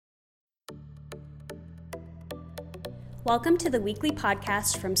Welcome to the weekly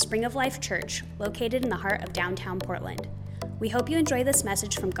podcast from Spring of Life Church, located in the heart of downtown Portland. We hope you enjoy this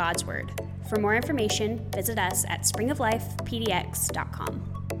message from God's Word. For more information, visit us at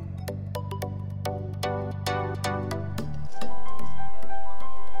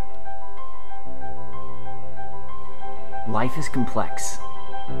Life is complex.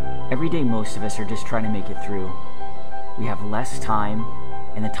 Every day most of us are just trying to make it through. We have less time,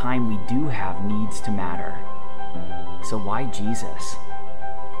 and the time we do have needs to matter. So why Jesus?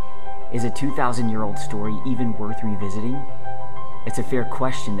 Is a 2,000-year-old story even worth revisiting? It's a fair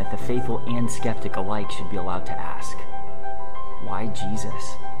question that the faithful and skeptic alike should be allowed to ask. Why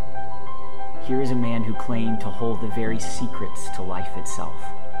Jesus? Here is a man who claimed to hold the very secrets to life itself.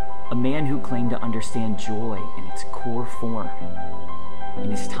 A man who claimed to understand joy in its core form. In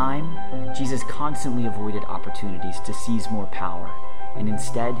his time, Jesus constantly avoided opportunities to seize more power, and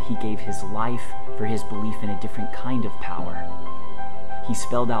instead he gave his life for his belief in a different kind of power. He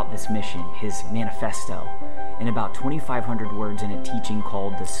spelled out this mission, his manifesto, in about 2,500 words in a teaching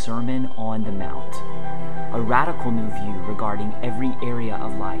called the Sermon on the Mount, a radical new view regarding every area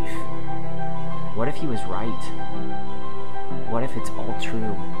of life. What if he was right? What if it's all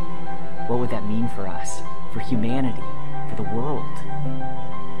true? What would that mean for us, for humanity, for the world?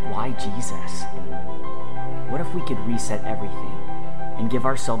 Why Jesus? What if we could reset everything and give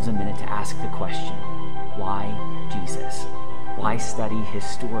ourselves a minute to ask the question, why Jesus? Why study his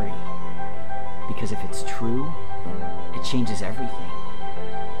story? Because if it's true, it changes everything.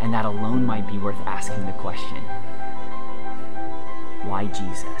 And that alone might be worth asking the question, why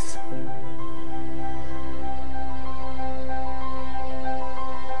Jesus?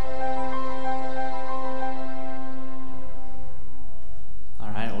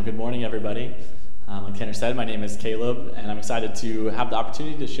 Good morning, everybody. Like Tanner said, my name is Caleb, and I'm excited to have the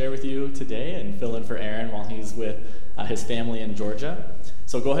opportunity to share with you today and fill in for Aaron while he's with his family in Georgia.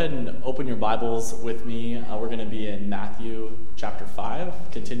 So go ahead and open your Bibles with me. We're going to be in Matthew chapter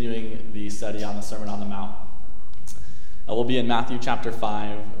 5, continuing the study on the Sermon on the Mount. We'll be in Matthew chapter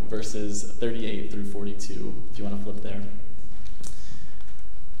 5, verses 38 through 42, if you want to flip there.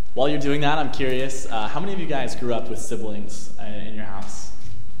 While you're doing that, I'm curious, how many of you guys grew up with siblings in your house?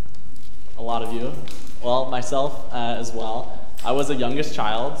 A lot of you. Well, myself as well. I was a youngest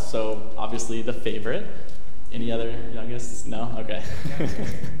child, so obviously the favorite. Any other youngest? No? Okay.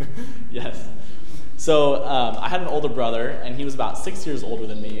 Yes. So I had an older brother, and he was about 6 years older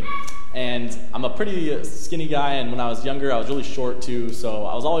than me. And I'm a pretty skinny guy, and when I was younger, I was really short too, so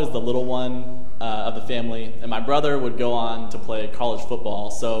I was always the little one of the family. And my brother would go on to play college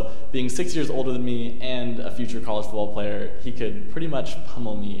football, so being 6 years older than me and a future college football player, he could pretty much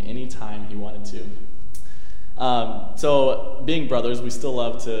pummel me anytime he wanted to. So being brothers, we still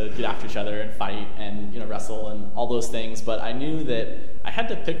love to get after each other and fight and wrestle and all those things, but I knew that I had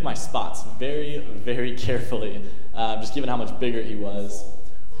to pick my spots very, very carefully, just given how much bigger he was.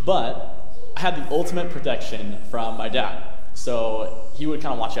 But I had the ultimate protection from my dad. So he would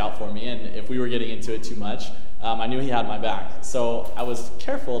kind of watch out for me, and if we were getting into it too much, I knew he had my back. So I was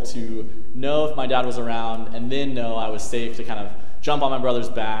careful to know if my dad was around, and then know I was safe to kind of jump on my brother's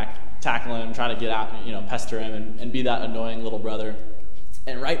back, tackle him, try to get out, pester him, and be that annoying little brother.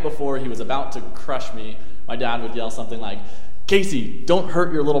 And right before he was about to crush me, my dad would yell something like, "Casey, don't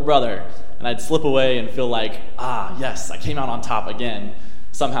hurt your little brother." And I'd slip away and feel like, yes, I came out on top again.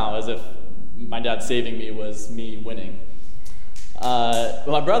 Somehow, as if my dad saving me was me winning. But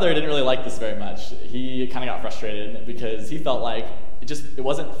my brother didn't really like this very much. He kind of got frustrated because he felt like it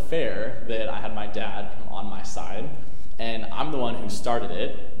wasn't fair that I had my dad on my side, and I'm the one who started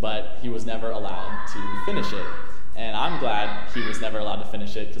it, but he was never allowed to finish it. And I'm glad he was never allowed to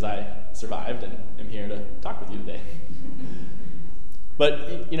finish it because I survived and am here to talk with you today.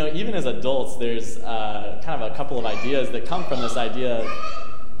 But even as adults, there's kind of a couple of ideas that come from this idea of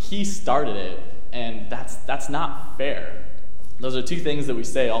he started it, and that's not fair. Those are two things that we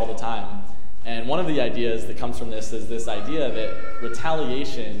say all the time. And one of the ideas that comes from this is this idea that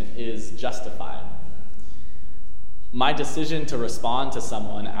retaliation is justified. My decision to respond to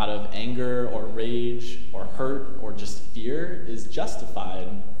someone out of anger or rage or hurt or just fear is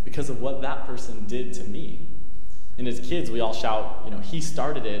justified because of what that person did to me. And as kids, we all shout, he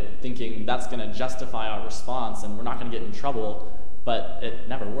started it, thinking that's going to justify our response and we're not going to get in trouble, but it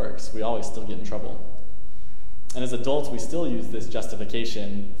never works. We always still get in trouble. And as adults, we still use this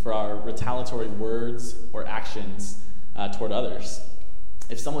justification for our retaliatory words or actions toward others.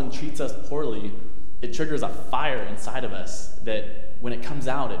 If someone treats us poorly, it triggers a fire inside of us that when it comes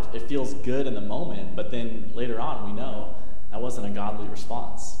out, it feels good in the moment, but then later on we know that wasn't a godly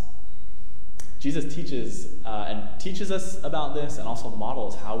response. Jesus teaches us about this and also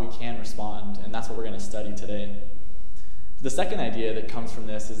models how we can respond, and that's what we're going to study today. The second idea that comes from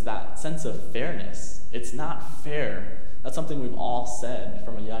this is that sense of fairness. It's not fair. That's something we've all said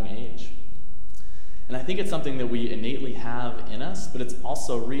from a young age. And I think it's something that we innately have in us, but it's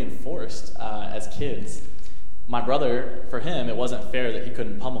also reinforced as kids. My brother, for him, it wasn't fair that he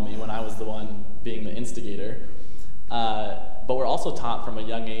couldn't pummel me when I was the one being the instigator. But we're also taught from a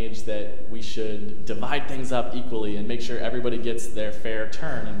young age that we should divide things up equally and make sure everybody gets their fair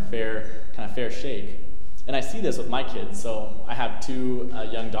turn and fair shake. And I see this with my kids. So I have two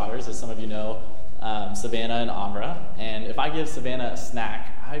young daughters, as some of you know, Savannah and Abra. And if I give Savannah a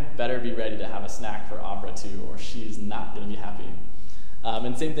snack, I better be ready to have a snack for Abra too, or she's not going to be happy.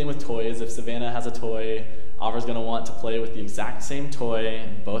 And same thing with toys. If Savannah has a toy, Abra's going to want to play with the exact same toy,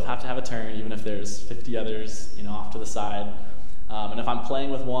 and both have to have a turn, even if there's 50 others, off to the side. And if I'm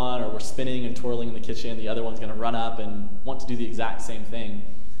playing with one, or we're spinning and twirling in the kitchen, the other one's going to run up and want to do the exact same thing.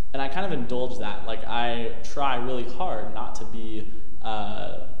 And I kind of indulge that. Like, I try really hard not to be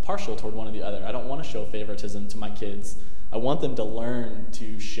partial toward one or the other. I don't want to show favoritism to my kids. I want them to learn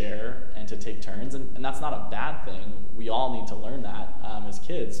to share and to take turns, and that's not a bad thing. We all need to learn that as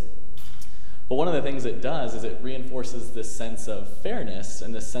kids. But one of the things it does is it reinforces this sense of fairness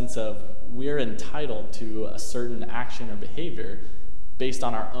and this sense of we're entitled to a certain action or behavior based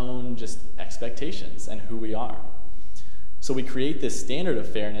on our own just expectations and who we are. So we create this standard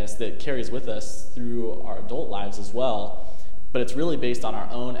of fairness that carries with us through our adult lives as well, but it's really based on our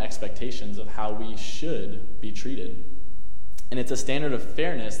own expectations of how we should be treated. And it's a standard of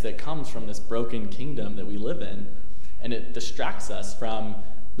fairness that comes from this broken kingdom that we live in, and it distracts us from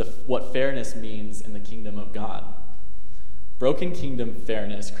what fairness means in the kingdom of God. Broken kingdom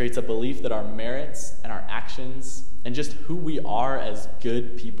fairness creates a belief that our merits and our actions and just who we are as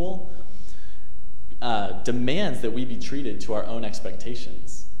good people demands that we be treated to our own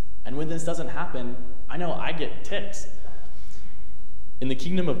expectations. And when this doesn't happen, I know I get ticked. In the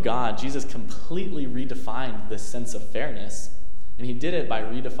kingdom of God, Jesus completely redefined this sense of fairness, and he did it by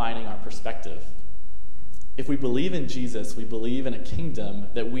redefining our perspective. If we believe in Jesus, we believe in a kingdom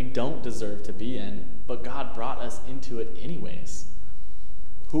that we don't deserve to be in, but God brought us into it anyways.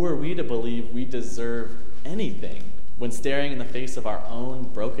 Who are we to believe we deserve anything when staring in the face of our own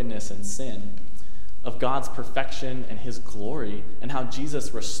brokenness and sin, of God's perfection and his glory, and how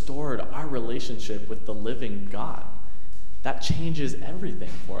Jesus restored our relationship with the living God? That changes everything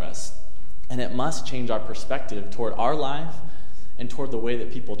for us, and it must change our perspective toward our life and toward the way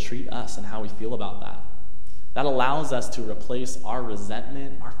that people treat us and how we feel about that. That allows us to replace our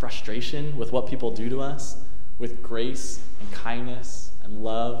resentment, our frustration with what people do to us, with grace and kindness and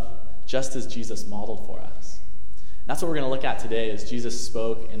love, just as Jesus modeled for us. And that's what we're going to look at today as Jesus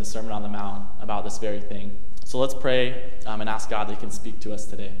spoke in the Sermon on the Mount about this very thing. So let's pray and ask God that he can speak to us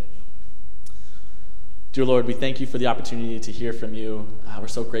today. Dear Lord, we thank you for the opportunity to hear from you. We're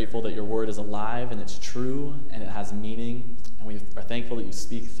so grateful that your word is alive and it's true and it has meaning, and we are thankful that you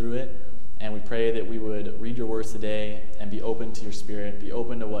speak through it. And we pray that we would read your words today and be open to your Spirit, be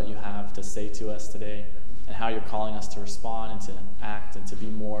open to what you have to say to us today and how you're calling us to respond and to act and to be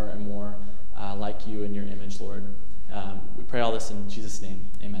more and more like you in your image, Lord. We pray all this in Jesus' name.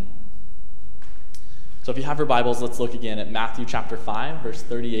 Amen. So if you have your Bibles, let's look again at Matthew chapter 5, verse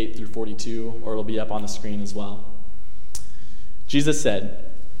 38 through 42, or it'll be up on the screen as well. Jesus said,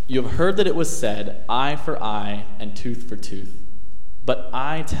 "You have heard that it was said, 'Eye for eye and tooth for tooth.' But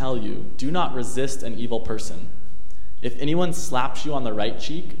I tell you, do not resist an evil person. If anyone slaps you on the right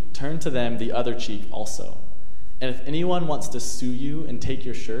cheek, turn to them the other cheek also. And if anyone wants to sue you and take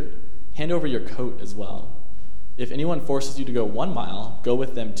your shirt, hand over your coat as well. If anyone forces you to go 1 mile, go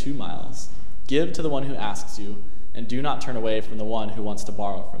with them 2 miles. Give to the one who asks you, and do not turn away from the one who wants to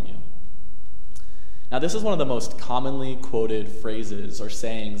borrow from you." Now, this is one of the most commonly quoted phrases or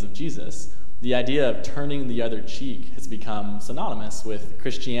sayings of Jesus. The idea of turning the other cheek has become synonymous with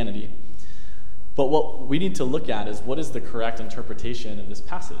Christianity. But what we need to look at is, what is the correct interpretation of this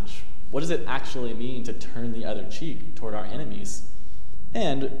passage? What does it actually mean to turn the other cheek toward our enemies?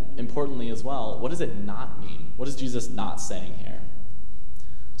 And importantly as well, what does it not mean? What is Jesus not saying here?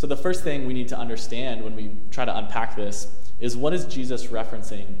 So the first thing we need to understand when we try to unpack this is, what is Jesus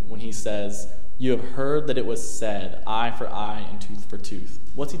referencing when he says, "You have heard that it was said, eye for eye and tooth for tooth"?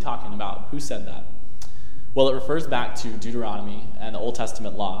 What's he talking about? Who said that? Well, it refers back to Deuteronomy and the Old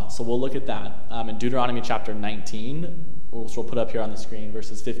Testament law. So we'll look at that in Deuteronomy chapter 19, which we'll put up here on the screen,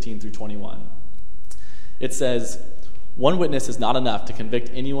 verses 15 through 21. It says, "One witness is not enough to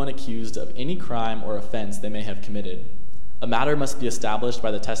convict anyone accused of any crime or offense they may have committed. A matter must be established by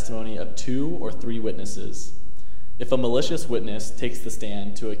the testimony of 2 or 3 witnesses. If a malicious witness takes the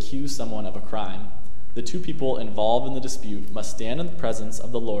stand to accuse someone of a crime, the 2 people involved in the dispute must stand in the presence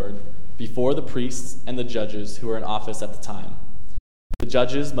of the Lord before the priests and the judges who are in office at the time. The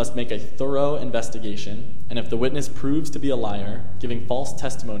judges must make a thorough investigation, and if the witness proves to be a liar, giving false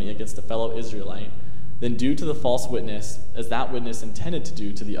testimony against a fellow Israelite, then do to the false witness as that witness intended to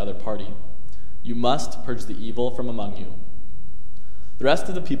do to the other party. You must purge the evil from among you. The rest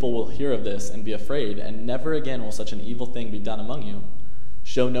of the people will hear of this and be afraid, and never again will such an evil thing be done among you.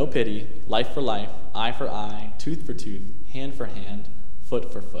 Show no pity, life for life, eye for eye, tooth for tooth, hand for hand,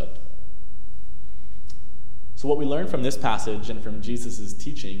 foot for foot. So what we learn from this passage and from Jesus'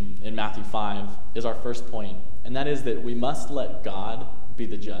 teaching in Matthew 5 is our first point, and that is that we must let God be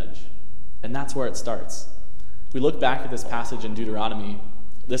the judge. And that's where it starts. We look back at this passage in Deuteronomy.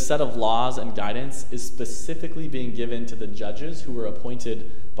 This set of laws and guidance is specifically being given to the judges who were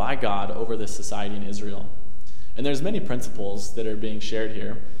appointed by God over this society in Israel. And there's many principles that are being shared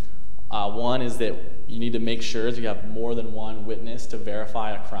here. One is that you need to make sure that you have more than one witness to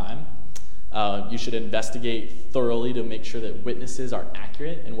verify a crime. You should investigate thoroughly to make sure that witnesses are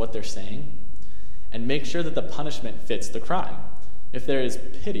accurate in what they're saying, and make sure that the punishment fits the crime. If there is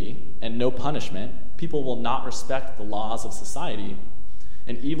pity and no punishment, people will not respect the laws of society,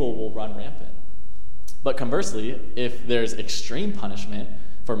 and evil will run rampant. But conversely, if there's extreme punishment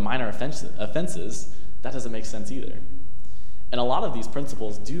for minor offenses, that doesn't make sense either. And a lot of these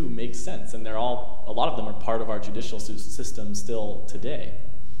principles do make sense, and a lot of them are part of our judicial system still today.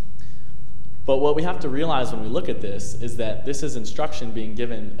 But what we have to realize when we look at this is that this is instruction being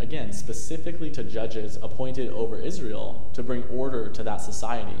given, again, specifically to judges appointed over Israel to bring order to that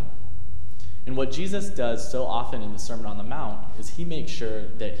society. And what Jesus does so often in the Sermon on the Mount is he makes sure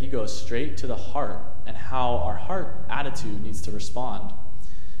that he goes straight to the heart and how our heart attitude needs to respond.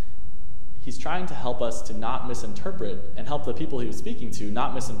 He's trying to help us to not misinterpret and help the people he was speaking to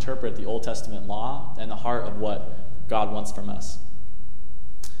not misinterpret the Old Testament law and the heart of what God wants from us.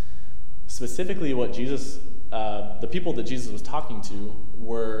 Specifically, the people that Jesus was talking to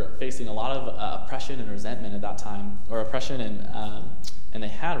were facing a lot of oppression and resentment at that time, or oppression and they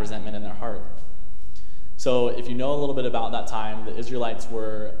had resentment in their heart. So if you know a little bit about that time, the Israelites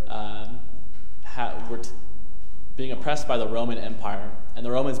were being oppressed by the Roman Empire, and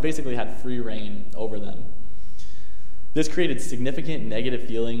the Romans basically had free reign over them. This created significant negative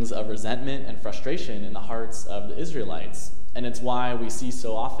feelings of resentment and frustration in the hearts of the Israelites, and it's why we see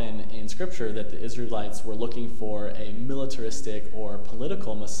so often in Scripture that the Israelites were looking for a militaristic or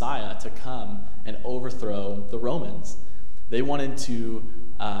political Messiah to come and overthrow the Romans. They wanted to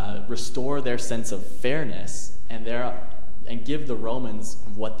restore their sense of fairness and give the Romans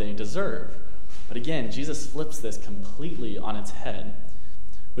what they deserve. But again, Jesus flips this completely on its head,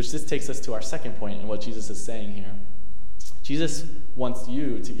 which this takes us to our second point in what Jesus is saying here. Jesus wants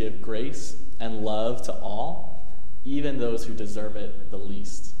you to give grace and love to all, even those who deserve it the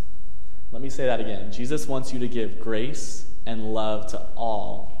least. Let me say that again. Jesus wants you to give grace and love to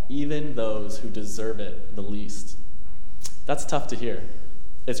all, even those who deserve it the least. That's tough to hear.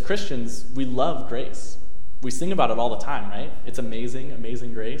 As Christians, we love grace. We sing about it all the time, right? It's amazing,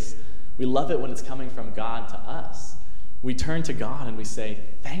 amazing grace. We love it when it's coming from God to us. We turn to God and we say,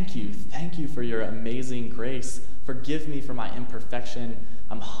 thank you for your amazing grace. Forgive me for my imperfection.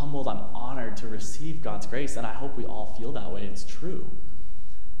 I'm humbled, I'm honored to receive God's grace, and I hope we all feel that way. It's true.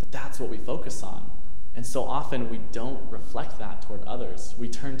 But that's what we focus on. And so often we don't reflect that toward others. We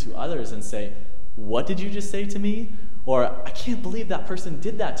turn to others and say, what did you just say to me? Or, I can't believe that person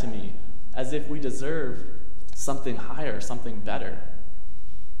did that to me, as if we deserve something higher, something better.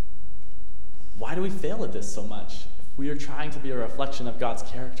 Why do we fail at this so much? If we are trying to be a reflection of God's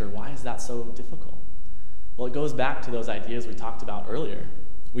character, why is that so difficult? Well, it goes back to those ideas we talked about earlier.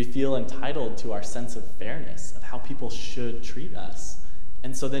 We feel entitled to our sense of fairness, of how people should treat us.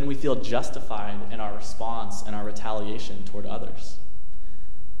 And so then we feel justified in our response and our retaliation toward others.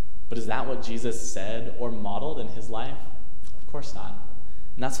 But is that what Jesus said or modeled in his life? Of course not.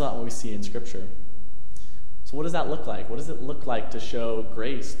 And that's not what we see in Scripture. So what does that look like? What does it look like to show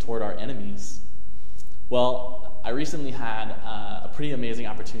grace toward our enemies? Well, I recently had a pretty amazing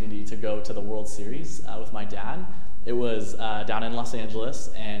opportunity to go to the World Series with my dad. It was down in Los Angeles,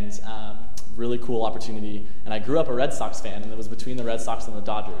 and really cool opportunity. And I grew up a Red Sox fan, and it was between the Red Sox and the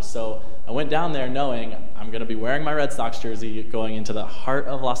Dodgers. So I went down there knowing I'm going to be wearing my Red Sox jersey, going into the heart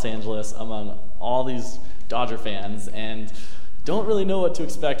of Los Angeles among all these Dodger fans, and don't really know what to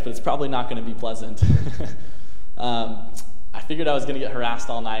expect, but it's probably not going to be pleasant. I figured I was going to get harassed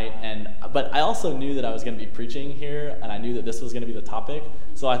all night, but I also knew that I was going to be preaching here, and I knew that this was going to be the topic.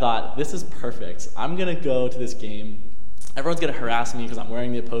 So I thought, this is perfect. I'm going to go to this game. Everyone's going to harass me because I'm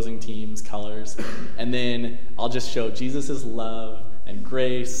wearing the opposing team's colors, and then I'll just show Jesus' love and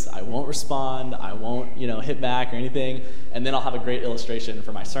grace. I won't respond. I won't, hit back or anything, and then I'll have a great illustration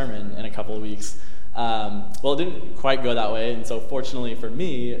for my sermon in a couple of weeks. Well, it didn't quite go that way, and so fortunately for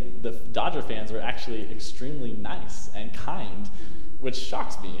me, the Dodger fans were actually extremely nice and kind, which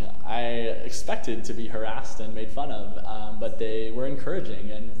shocks me. I expected to be harassed and made fun of, but they were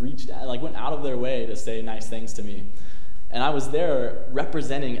encouraging and went out of their way to say nice things to me. And I was there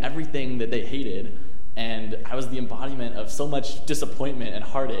representing everything that they hated, and I was the embodiment of so much disappointment and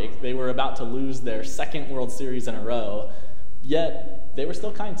heartache. They were about to lose their second World Series in a row, yet they were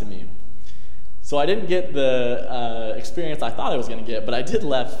still kind to me. So I didn't get the experience I thought I was going to get, but I did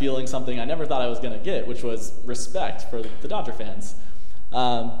left feeling something I never thought I was going to get, which was respect for the Dodger fans.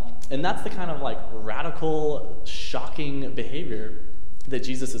 And that's the kind of radical, shocking behavior that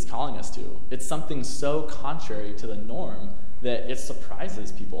Jesus is calling us to. It's something so contrary to the norm that it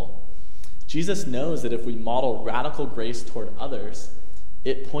surprises people. Jesus knows that if we model radical grace toward others,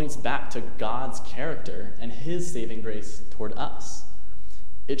 it points back to God's character and his saving grace toward us.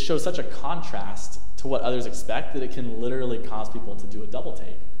 It shows such a contrast to what others expect that it can literally cause people to do a double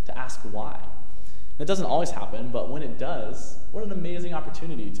take, to ask why. It doesn't always happen, but when it does, what an amazing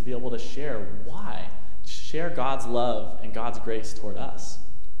opportunity to be able to share why, share God's love and God's grace toward us.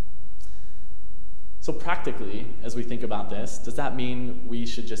 So practically, as we think about this, does that mean we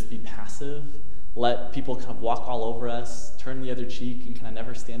should just be passive, let people kind of walk all over us, turn the other cheek, and kind of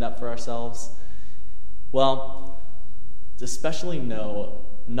never stand up for ourselves? Well, especially no,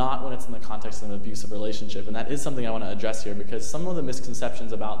 not when it's in the context of an abusive relationship. And that is something I want to address here, because some of the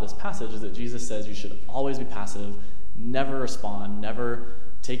misconceptions about this passage is that Jesus says you should always be passive, never respond, never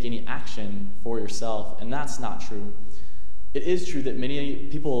take any action for yourself, and that's not true. It is true that many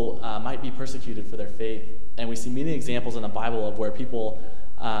people might be persecuted for their faith, and we see many examples in the Bible of where people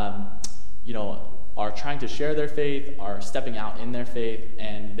are trying to share their faith, are stepping out in their faith,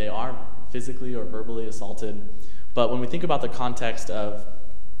 and they are physically or verbally assaulted. But when we think about the context of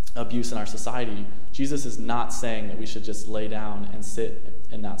abuse in our society, Jesus is not saying that we should just lay down and sit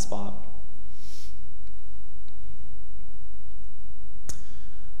in that spot.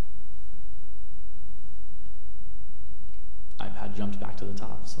 iPad jumped back to the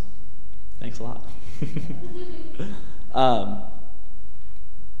top, so thanks a lot.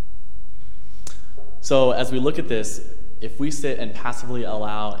 So as we look at this, if we sit and passively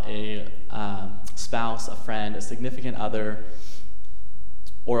allow a spouse, a friend, a significant other,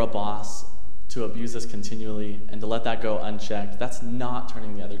 or a boss to abuse us continually and to let that go unchecked, that's not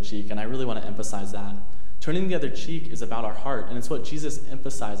turning the other cheek, and I really want to emphasize that. Turning the other cheek is about our heart, and it's what Jesus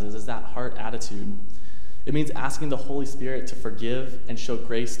emphasizes, is that heart attitude. It means asking the Holy Spirit to forgive and show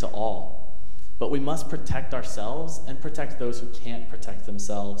grace to all. But we must protect ourselves and protect those who can't protect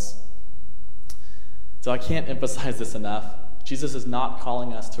themselves. So I can't emphasize this enough. Jesus is not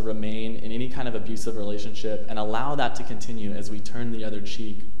calling us to remain in any kind of abusive relationship and allow that to continue as we turn the other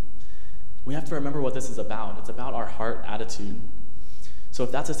cheek. We have to remember what this is about. It's about our heart attitude. So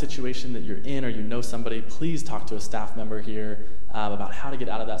if that's a situation that you're in, or you know somebody, please talk to a staff member here about how to get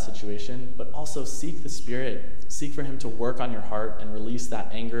out of that situation, but also seek the Spirit. Seek for him to work on your heart and release that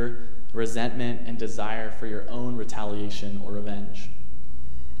anger, resentment, and desire for your own retaliation or revenge.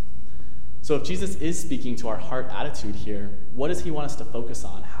 So if Jesus is speaking to our heart attitude here, what does he want us to focus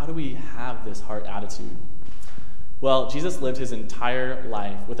on? How do we have this heart attitude? Well, Jesus lived his entire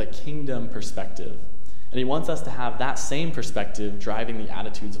life with a kingdom perspective, and he wants us to have that same perspective driving the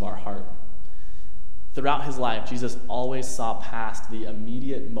attitudes of our heart. Throughout his life, Jesus always saw past the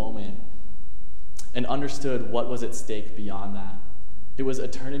immediate moment and understood what was at stake beyond that. It was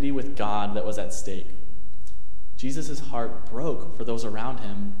eternity with God that was at stake. Jesus' heart broke for those around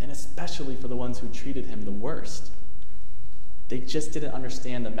him, and especially for the ones who treated him the worst. They just didn't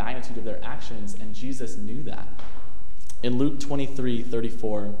understand the magnitude of their actions, and Jesus knew that. In Luke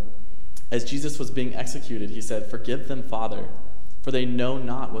 23:34, as Jesus was being executed, he said, "Forgive them, Father, for they know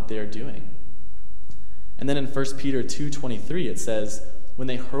not what they are doing." And then in 1 Peter 2:23, it says, when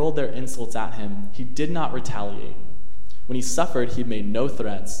they hurled their insults at him, he did not retaliate. When he suffered, he made no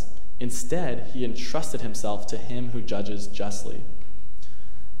threats. Instead, he entrusted himself to him who judges justly.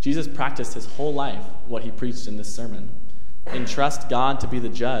 Jesus practiced his whole life what he preached in this sermon. Entrust God to be the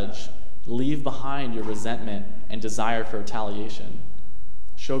judge. Leave behind your resentment and desire for retaliation.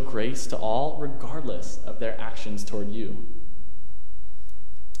 Show grace to all, regardless of their actions toward you.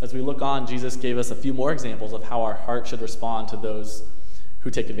 As we look on, Jesus gave us a few more examples of how our heart should respond to those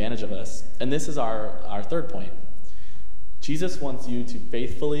who take advantage of us. And this is our third point. Jesus wants you to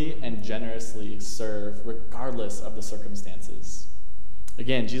faithfully and generously serve regardless of the circumstances.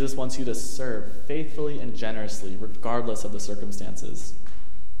 Again, Jesus wants you to serve faithfully and generously regardless of the circumstances.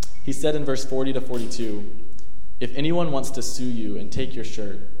 He said in verse 40 to 42, "If anyone wants to sue you and take your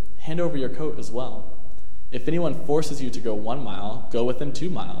shirt, hand over your coat as well. If anyone forces you to go 1 mile, go with them 2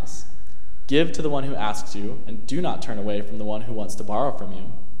 miles. Give to the one who asks you, and do not turn away from the one who wants to borrow from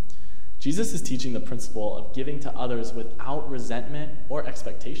you." Jesus is teaching the principle of giving to others without resentment or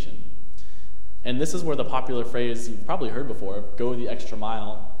expectation. And this is where the popular phrase you've probably heard before, "go the extra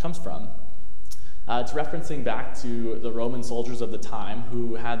mile," comes from. It's referencing back to the Roman soldiers of the time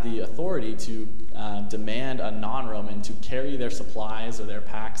who had the authority to demand a non-Roman to carry their supplies or their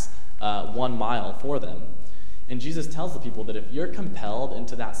packs 1 mile for them. And Jesus tells the people that if you're compelled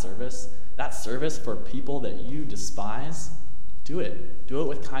into that service for people that you despise, do it. Do it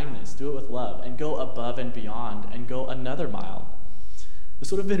with kindness, do it with love, and go above and beyond and go another mile.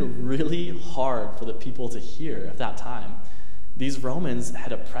 This would have been really hard for the people to hear at that time. These Romans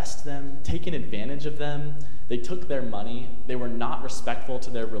had oppressed them, taken advantage of them. They took their money. They were not respectful to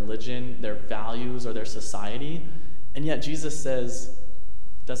their religion, their values, or their society. And yet Jesus says,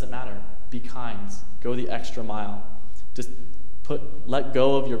 doesn't matter. Be kind. Go the extra mile. Just let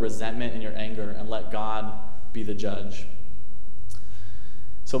go of your resentment and your anger and let God be the judge.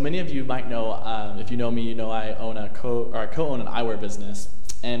 So many of you might know, if you know me, you know I own I co-own an eyewear business.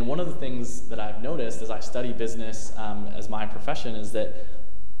 And one of the things that I've noticed as I study business as my profession is that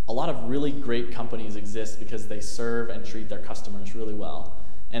a lot of really great companies exist because they serve and treat their customers really well.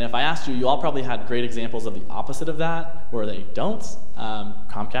 And if I asked you, you all probably had great examples of the opposite of that, where they don't.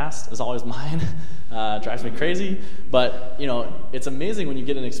 Comcast is always mine. Drives me crazy. But, it's amazing when you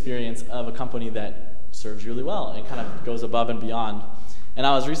get an experience of a company that serves you really well and kind of goes above and beyond. And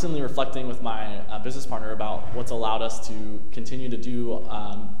I was recently reflecting with my business partner about what's allowed us to continue to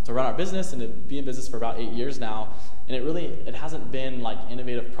run our business and to be in business for about 8 years now. And it hasn't been like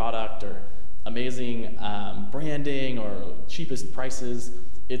innovative product or amazing branding or cheapest prices.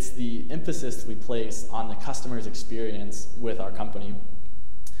 It's the emphasis we place on the customer's experience with our company.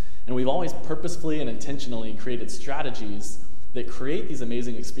 And we've always purposefully and intentionally created strategies that create these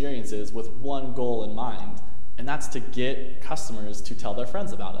amazing experiences with one goal in mind. And that's to get customers to tell their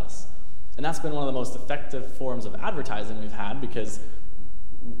friends about us. And that's been one of the most effective forms of advertising we've had, because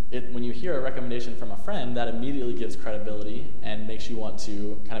when you hear a recommendation from a friend, that immediately gives credibility and makes you want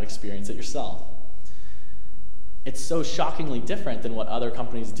to kind of experience it yourself. It's so shockingly different than what other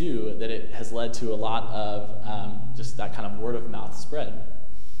companies do that it has led to a lot of just that kind of word of mouth spread.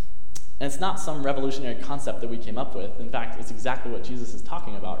 And it's not some revolutionary concept that we came up with. In fact, it's exactly what Jesus is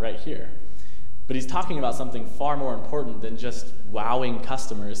talking about right here. But he's talking about something far more important than just wowing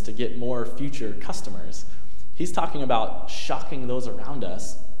customers to get more future customers. He's talking about shocking those around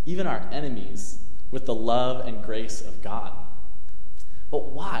us, even our enemies, with the love and grace of God.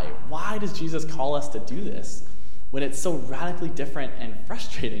 But why? Why does Jesus call us to do this when it's so radically different and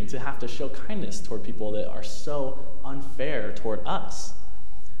frustrating to have to show kindness toward people that are so unfair toward us?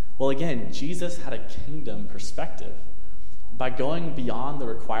 Well, again, Jesus had a kingdom perspective. By going beyond the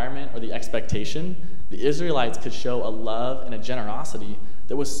requirement or the expectation, the Israelites could show a love and a generosity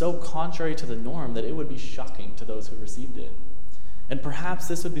that was so contrary to the norm that it would be shocking to those who received it. And perhaps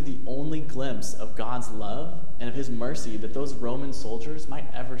this would be the only glimpse of God's love and of his mercy that those Roman soldiers might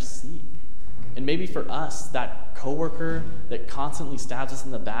ever see. And maybe for us, that coworker that constantly stabs us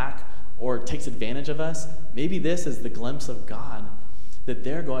in the back or takes advantage of us, maybe this is the glimpse of God that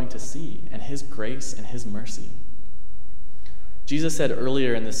they're going to see, and his grace and his mercy. Jesus said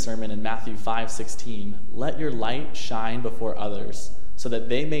earlier in this sermon in Matthew 5:16, "Let your light shine before others, so that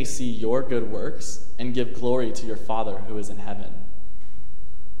they may see your good works and give glory to your Father who is in heaven."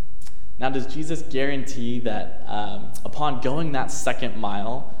 Now, does Jesus guarantee that upon going that second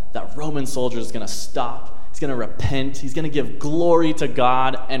mile, that Roman soldier is going to stop, he's going to repent, he's going to give glory to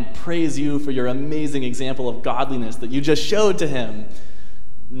God and praise you for your amazing example of godliness that you just showed to him?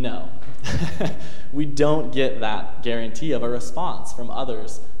 No. We don't get that guarantee of a response from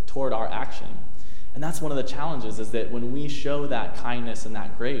others toward our action. And that's one of the challenges, is that when we show that kindness and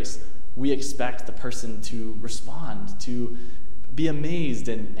that grace, we expect the person to respond, to be amazed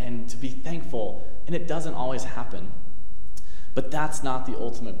and to be thankful, and it doesn't always happen. But that's not the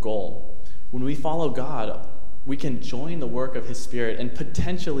ultimate goal. When we follow God, we can join the work of his Spirit and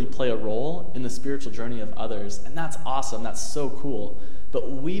potentially play a role in the spiritual journey of others, and that's awesome, that's so cool. But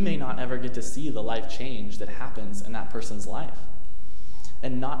we may not ever get to see the life change that happens in that person's life.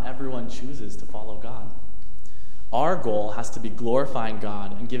 and not everyone chooses to follow God. Our goal has to be glorifying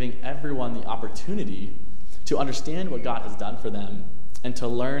God and giving everyone the opportunity to understand what God has done for them and to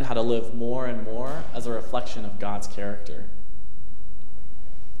learn how to live more and more as a reflection of God's character.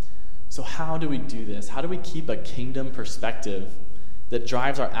 So how do we do this? How do we keep a kingdom perspective that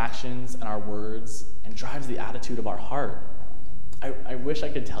drives our actions and our words and drives the attitude of our heart? I wish I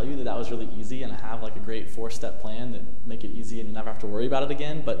could tell you that was really easy and I have like a great 4-step plan that make it easy and you never have to worry about it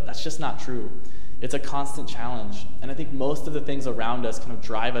again, but that's just not true. It's a constant challenge, and I think most of the things around us kind of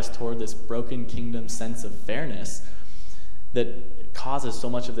drive us toward this broken kingdom sense of fairness that causes so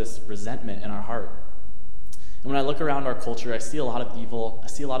much of this resentment in our heart. And when I look around our culture, I see a lot of evil. I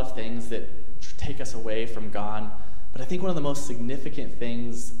see a lot of things that take us away from God. But I think one of the most significant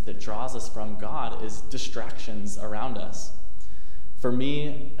things that draws us from God is distractions around us. For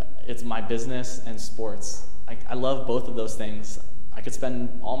me, it's my business and sports. I love both of those things. I could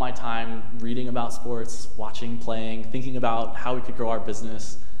spend all my time reading about sports, watching, playing, thinking about how we could grow our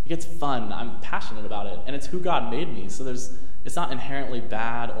business. It's fun. I'm passionate about it. And it's who God made me. So it's not inherently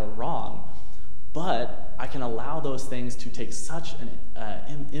bad or wrong. But I can allow those things to take such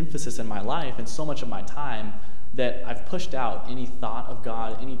an emphasis in my life and so much of my time that I've pushed out any thought of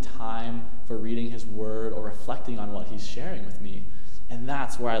God, any time for reading his word or reflecting on what he's sharing with me. And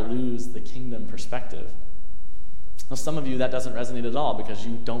that's where I lose the kingdom perspective. Now, some of you, that doesn't resonate at all because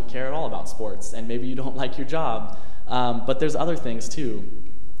you don't care at all about sports, and maybe you don't like your job. But there's other things too.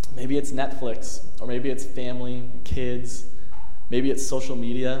 Maybe it's Netflix, or maybe it's family, kids. Maybe it's social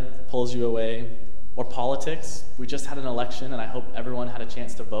media pulls you away, or politics. We just had an election, and I hope everyone had a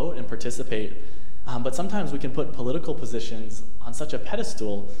chance to vote and participate. But sometimes we can put political positions on such a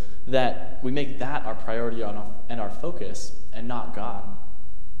pedestal that we make that our priority and our focus, and not God.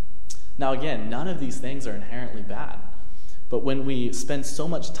 Now again, none of these things are inherently bad. But when we spend so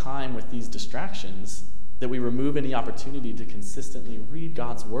much time with these distractions that we remove any opportunity to consistently read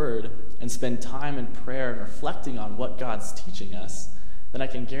God's word and spend time in prayer and reflecting on what God's teaching us, then I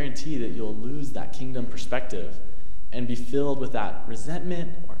can guarantee that you'll lose that kingdom perspective and be filled with that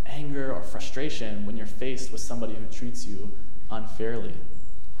resentment or anger or frustration when you're faced with somebody who treats you unfairly.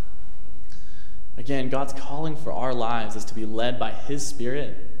 Again, God's calling for our lives is to be led by his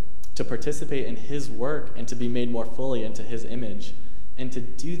Spirit, to participate in his work, and to be made more fully into his image. And to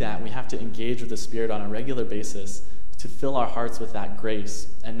do that, we have to engage with the Spirit on a regular basis to fill our hearts with that grace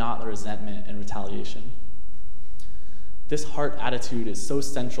and not the resentment and retaliation. This heart attitude is so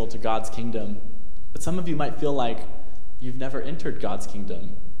central to God's kingdom, but some of you might feel like you've never entered God's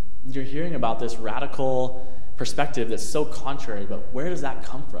kingdom. You're hearing about this radical perspective that's so contrary, but where does that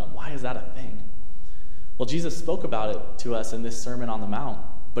come from? Why is that a thing? Well, Jesus spoke about it to us in this Sermon on the Mount,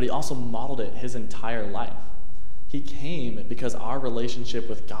 but he also modeled it his entire life. He came because our relationship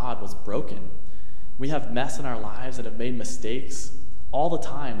with God was broken. We have mess in our lives that have made mistakes all the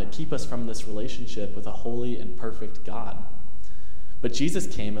time that keep us from this relationship with a holy and perfect God. But Jesus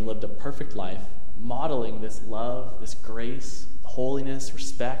came and lived a perfect life, modeling this love, this grace, holiness,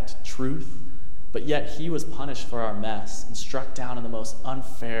 respect, truth, but yet he was punished for our mess and struck down in the most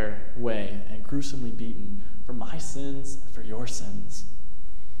unfair way and gruesomely beaten for my sins and for your sins.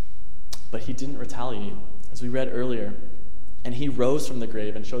 But he didn't retaliate, as we read earlier, and he rose from the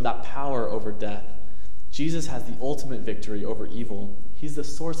grave and showed that power over death. Jesus has the ultimate victory over evil. He's the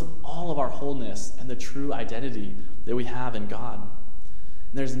source of all of our wholeness and the true identity that we have in God.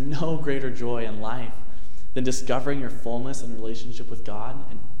 And there's no greater joy in life than discovering your fullness in relationship with God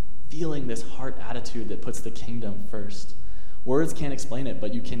and feeling this heart attitude that puts the kingdom first. Words can't explain it,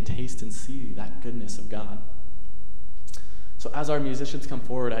 but you can taste and see that goodness of God. So as our musicians come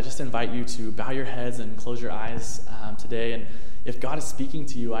forward, I just invite you to bow your heads and close your eyes today. And if God is speaking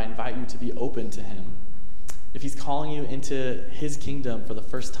to you, I invite you to be open to him. If he's calling you into his kingdom for the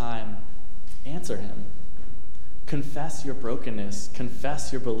first time, answer him. Confess your brokenness.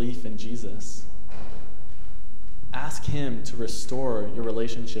 Confess your belief in Jesus. Ask him to restore your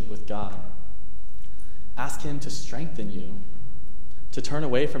relationship with God. Ask him to strengthen you, to turn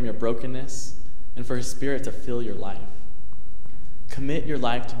away from your brokenness, and for his Spirit to fill your life. Commit your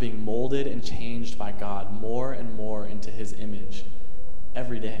life to being molded and changed by God more and more into his image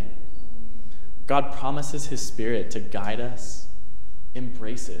every day. God promises his Spirit to guide us.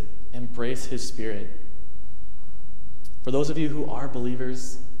 Embrace it. Embrace his Spirit. For those of you who are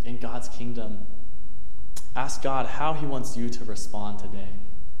believers in God's kingdom, ask God how he wants you to respond today.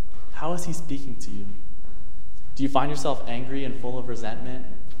 How is he speaking to you? Do you find yourself angry and full of resentment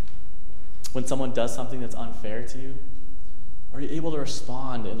when someone does something that's unfair to you? Or are you able to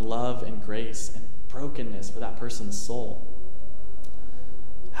respond in love and grace and brokenness for that person's soul?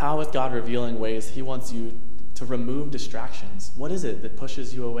 How is God revealing ways he wants you to remove distractions? What is it that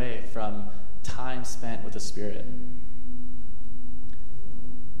pushes you away from time spent with the Spirit?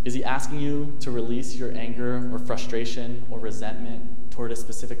 Is he asking you to release your anger or frustration or resentment toward a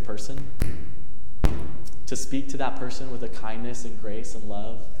specific person? To speak to that person with a kindness and grace and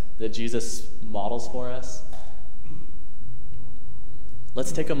love that Jesus models for us?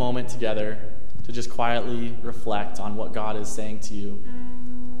 Let's take a moment together to just quietly reflect on what God is saying to you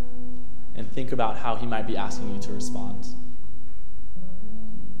and think about how he might be asking you to respond.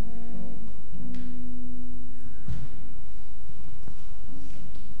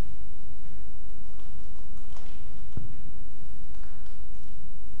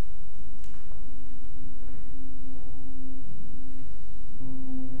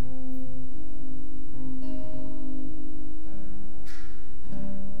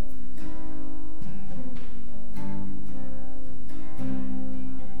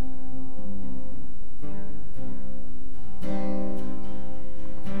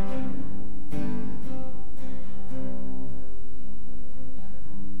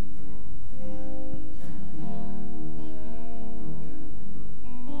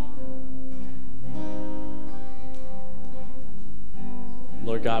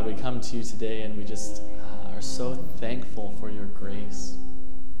 Lord God, we come to you today and we just are so thankful for your grace.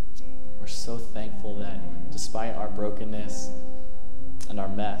 We're so thankful that despite our brokenness and our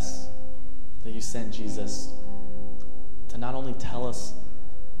mess, that you sent Jesus to not only tell us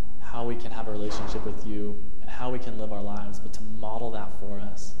how we can have a relationship with you and how we can live our lives, but to model that for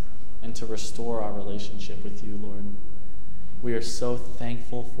us and to restore our relationship with you, Lord. We are so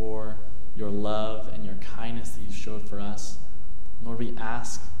thankful for your love and your kindness that you showed for us. Lord, we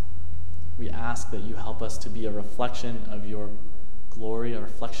ask that you help us to be a reflection of your glory, a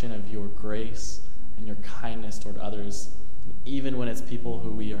reflection of your grace and your kindness toward others, and even when it's people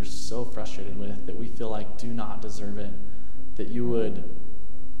who we are so frustrated with that we feel like do not deserve it, that you would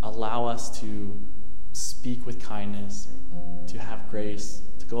allow us to speak with kindness, to have grace,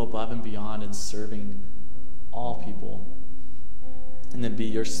 to go above and beyond in serving all people, and then be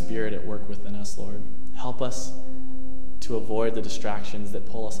your Spirit at work within us, Lord. Help us to avoid the distractions that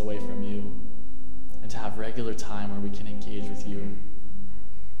pull us away from you, and to have regular time where we can engage with you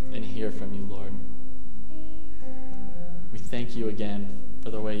and hear from you, Lord. We thank you again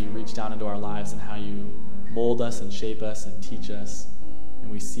for the way you reach down into our lives and how you mold us and shape us and teach us, and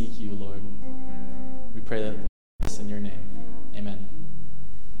we seek you, Lord. We pray that this in your name. Amen.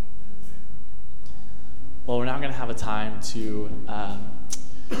 Well, we're now going to have a time to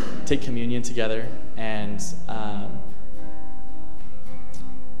take communion together, and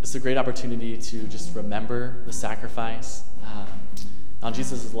it's a great opportunity to just remember the sacrifice. On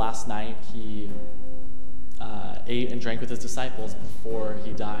Jesus' last night, he ate and drank with his disciples before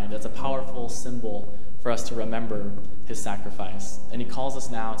he died. That's a powerful symbol for us to remember his sacrifice. And he calls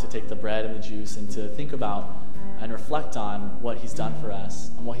us now to take the bread and the juice and to think about and reflect on what he's done for us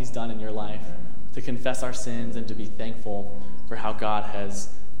and what he's done in your life, to confess our sins and to be thankful for how God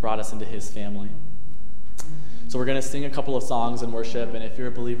has brought us into his family. So we're going to sing a couple of songs in worship, and if you're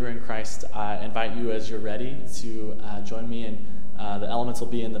a believer in Christ, I invite you as you're ready to join me, and the elements will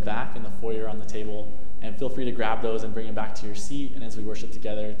be in the back in the foyer on the table, and feel free to grab those and bring them back to your seat, and as we worship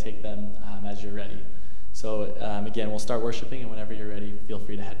together, take them as you're ready. So again, we'll start worshiping, and whenever you're ready, feel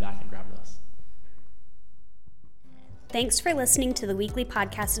free to head back and grab those. Thanks for listening to the weekly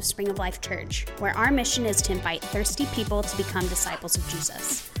podcast of Spring of Life Church, where our mission is to invite thirsty people to become disciples of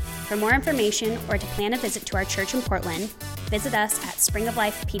Jesus. For more information or to plan a visit to our church in Portland, visit us at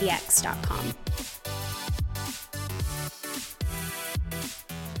springoflifepdx.com.